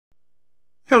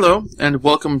Hello, and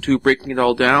welcome to Breaking It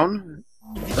All Down,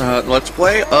 Let's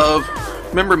Play of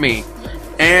Remember Me.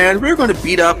 And we're going to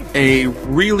beat up a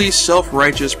really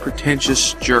self-righteous,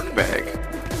 pretentious jerkbag.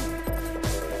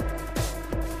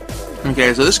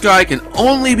 Okay, so this guy can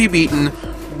only be beaten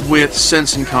with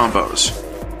sensen combos.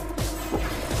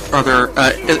 Rather,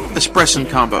 espressin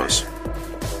combos.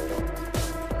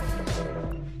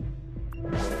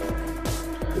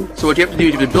 So what you have to do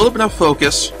is you have to build up enough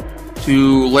focus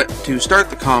to start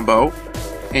the combo,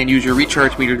 and use your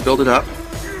recharge meter to build it up.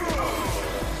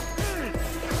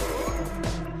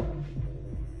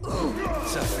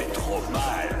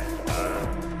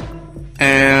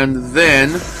 And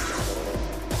then,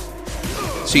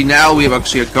 see, now we have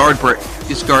actually a guard break.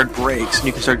 His guard breaks, and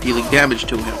you can start dealing damage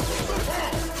to him.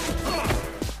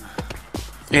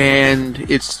 And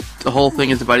the whole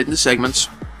thing is divided into segments,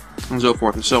 and so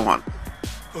forth and so on.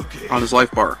 On his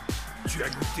life bar.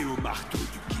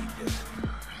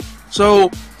 So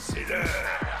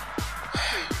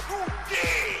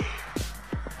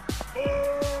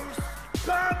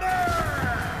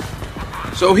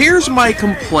here's my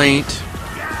complaint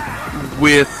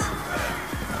with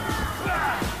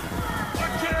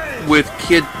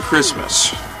Kid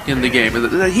Christmas in the game.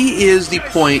 That he is the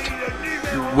point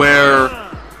where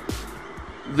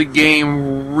the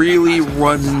game really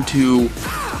runs into...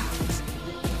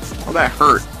 Oh, that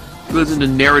hurt. It goes into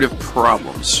narrative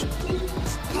problems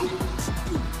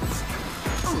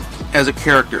as a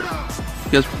character,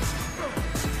 because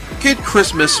Kid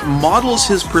Christmas models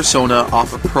his persona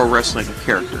off of pro wrestling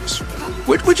characters,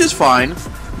 which is fine.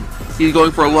 He's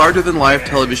going for a larger-than-life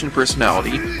television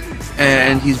personality,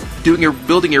 and he's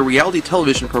building a reality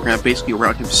television program basically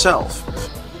around himself.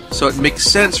 So it makes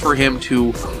sense for him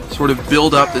to sort of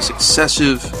build up this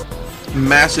excessive,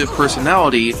 massive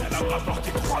personality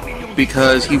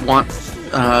because he wants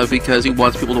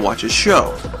people to watch his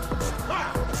show.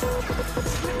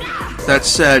 That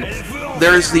said,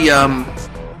 there's the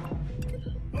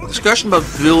discussion about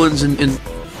villains in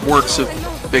works of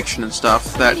fiction and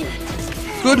stuff, that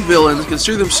good villains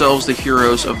consider themselves the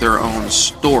heroes of their own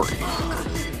story.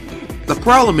 The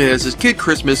problem is Kid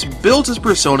Christmas builds his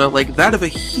persona like that of a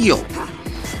heel.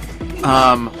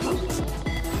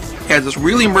 He has this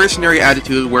really mercenary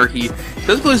attitude where he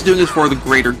doesn't feel he's doing this for the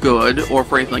greater good or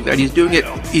for anything like that. He's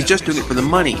just doing it for the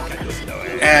money.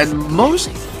 And most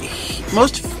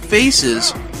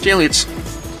faces, generally,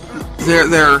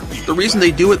 the reason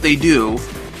they do what they do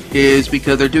is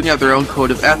because they're doing out their own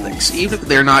code of ethics, even if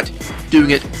they're not doing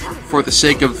it for the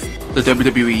sake of the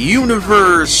WWE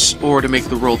universe or to make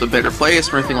the world a better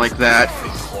place or anything like that.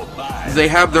 They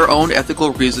have their own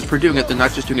ethical reasons for doing it. They're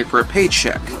not just doing it for a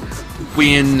paycheck.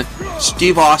 When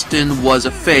Steve Austin was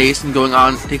a face and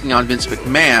taking on Vince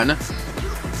McMahon,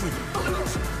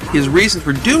 his reason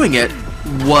for doing it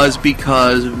was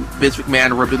because Vince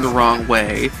McMahon rubbed him the wrong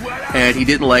way, and he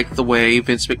didn't like the way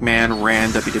Vince McMahon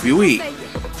ran WWE.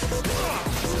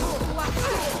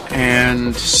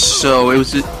 And so it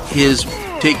was his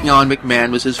taking on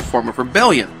McMahon was his form of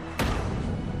rebellion.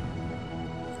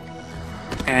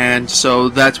 And so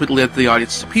that's what led to the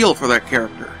audience's appeal for that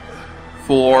character.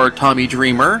 For Tommy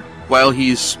Dreamer, while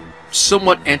he's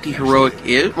somewhat anti-heroic,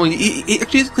 he's a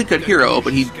clean-cut hero,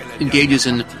 but he engages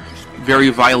in very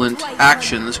violent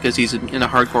actions because he's in a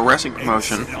hardcore wrestling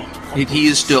promotion.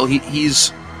 He's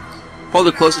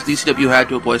probably the closest ECW had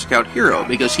to a Boy Scout hero,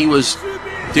 because he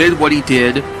did what he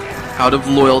did out of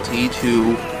loyalty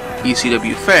to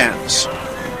ECW fans.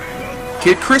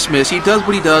 Kid Christmas, he does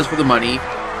what he does for the money.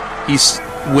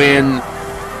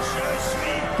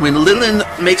 When Lillian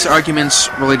makes arguments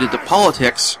related to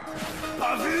politics,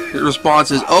 the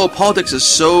response is, "Oh, politics is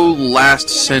so last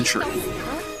century."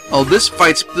 Oh, this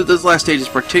last stage is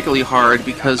particularly hard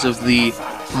because of the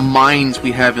mines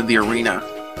we have in the arena.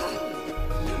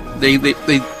 They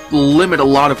limit a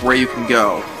lot of where you can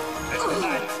go.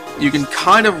 You can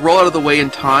kind of roll out of the way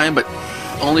in time, but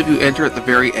only if you enter at the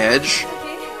very edge.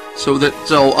 So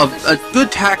a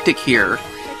good tactic here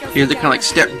is to kind of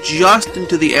step just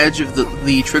into the edge of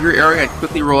the trigger area and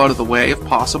quickly roll out of the way if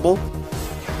possible.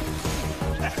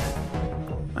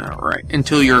 Alright,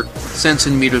 until your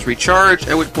sensen meter's recharged,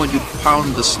 at which point you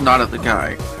pound the snot of the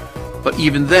guy. But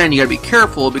even then, you gotta be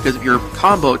careful, because if your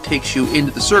combo takes you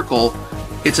into the circle,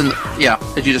 as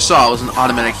you just saw, it was an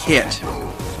automatic hit.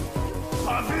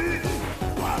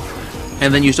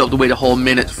 And then you still have to wait a whole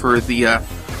minute for the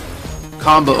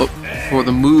combo, for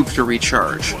the move to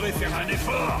recharge.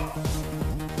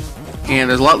 And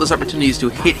there's a lot less opportunities to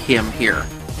hit him here.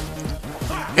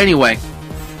 Anyway,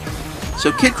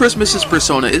 so Kid Christmas's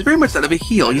persona is very much that of a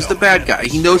heel. He's the bad guy.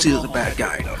 He knows he's the bad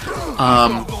guy.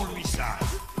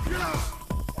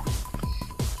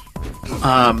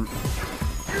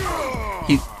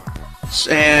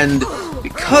 And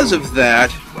because of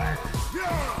that,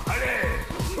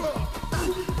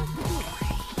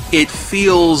 it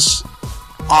feels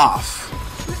off.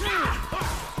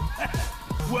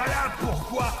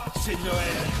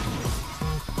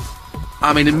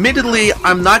 I mean, admittedly,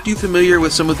 I'm not too familiar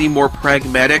with some of the more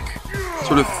pragmatic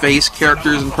sort of face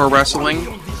characters in pro wrestling.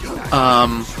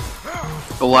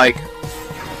 Like,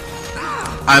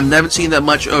 I haven't seen that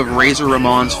much of Razor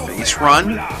Ramon's face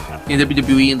run in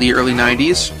WWE in the early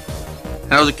 90s.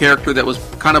 That was a character that was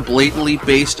kind of blatantly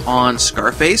based on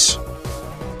Scarface.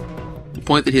 The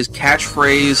point that his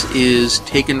catchphrase is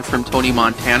taken from Tony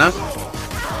Montana.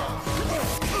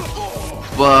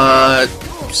 But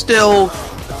still,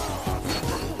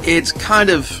 it's kind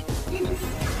of...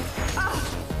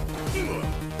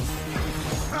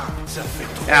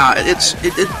 yeah,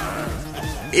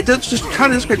 it does just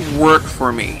kind of just work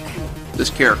for me, this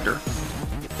character.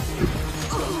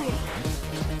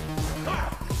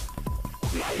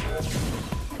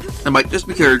 And just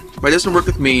be clear, by it doesn't work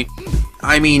with me,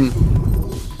 I mean,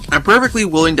 I'm perfectly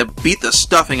willing to beat the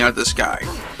stuffing out of this guy.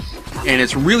 And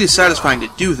it's really satisfying to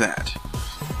do that.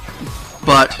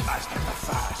 But,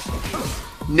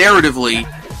 narratively,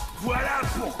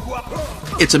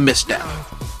 it's a misstep.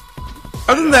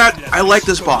 Other than that, I like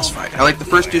this boss fight. I like the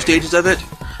first two stages of it.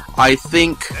 I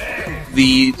think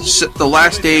the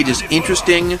last stage is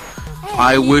interesting.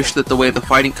 I wish that the way the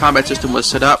fighting combat system was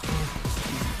set up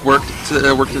worked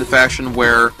in the fashion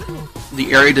where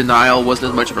the area denial wasn't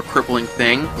as much of a crippling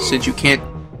thing, since you can't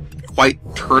quite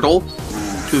turtle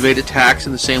to evade attacks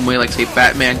in the same way like, say,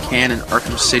 Batman can in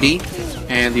Arkham City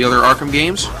and the other Arkham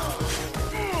games.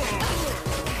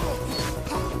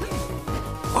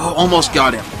 Oh, almost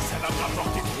got him.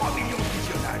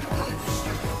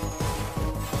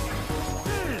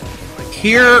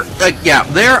 Here, yeah,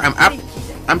 there,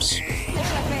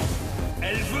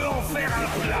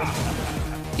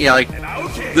 yeah, like,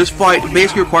 this fight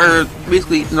basically,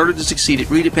 in order to succeed, it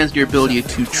really depends on your ability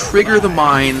to trigger the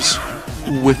mines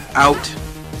without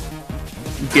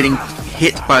getting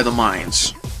hit by the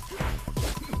mines.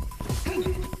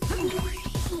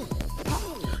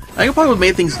 I think probably what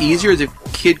made things easier is if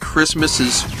Kid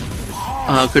Christmas's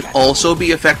could also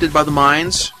be affected by the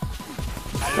mines,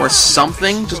 or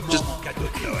something, just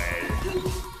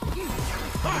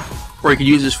or he could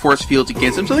use his force fields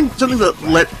against him. Something that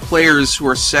let players who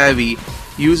are savvy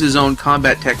use his own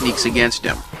combat techniques against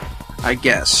him, I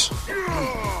guess.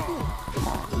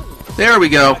 There we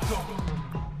go.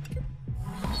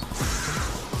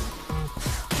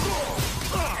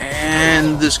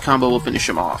 And this combo will finish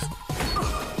him off.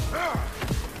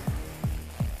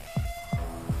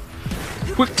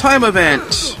 Quick time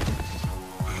event!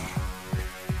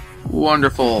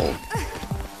 Wonderful.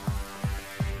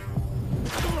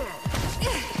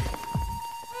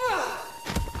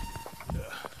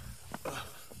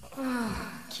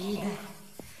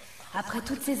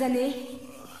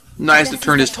 Nice to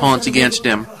turn his taunts against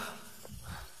him.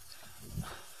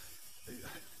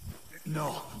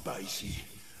 Non, pas ici.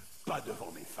 Pas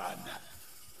devant mes fans.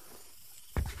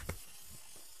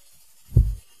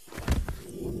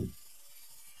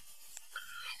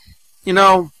 You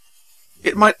know,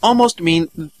 it might almost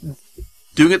mean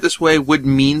doing it this way would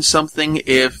mean something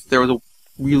if there was a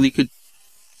really could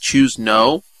choose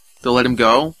no to let him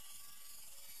go.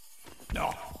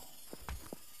 No.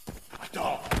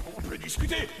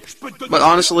 But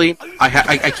honestly,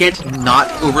 I can't not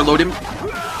overload him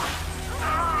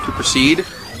to proceed.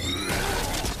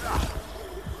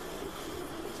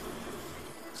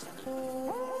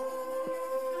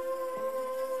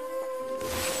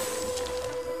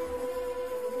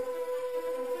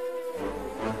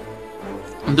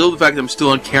 Until the fact that I'm still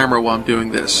on camera while I'm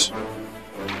doing this.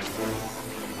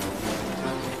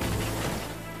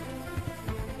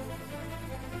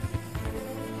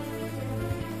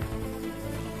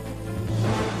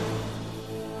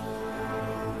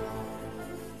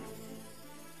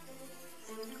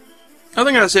 Another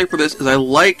thing I gotta say for this is I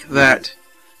like that.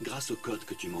 Grâce au code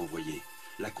que tu m'as envoyé,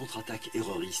 la contre-attaque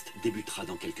terroriste débutera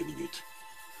dans quelques minutes.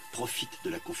 Profite de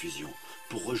la confusion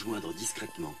pour rejoindre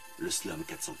discrètement le Slum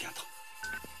 404.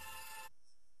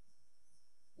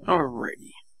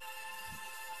 Alrighty.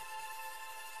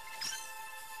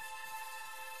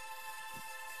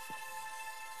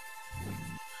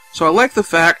 So I like the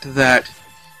fact that,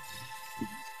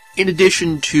 in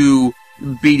addition to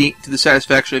the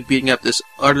satisfaction of beating up this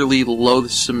utterly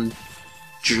loathsome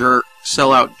jerk,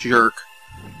 sellout jerk,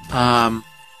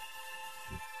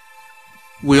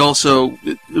 we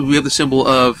have the symbol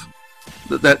of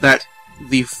that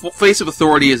the face of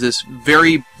authority is this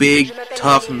very big,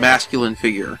 tough, masculine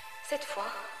figure. Cette fois,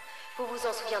 vous vous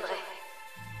en souviendrez.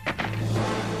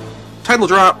 Title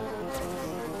drop,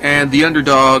 and the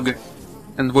underdog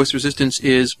and the voice of resistance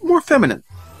is more feminine.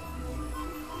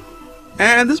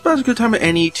 And this is about as good time as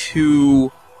any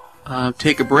to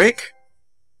take a break.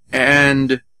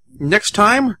 And next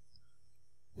time,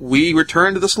 we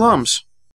return to the slums.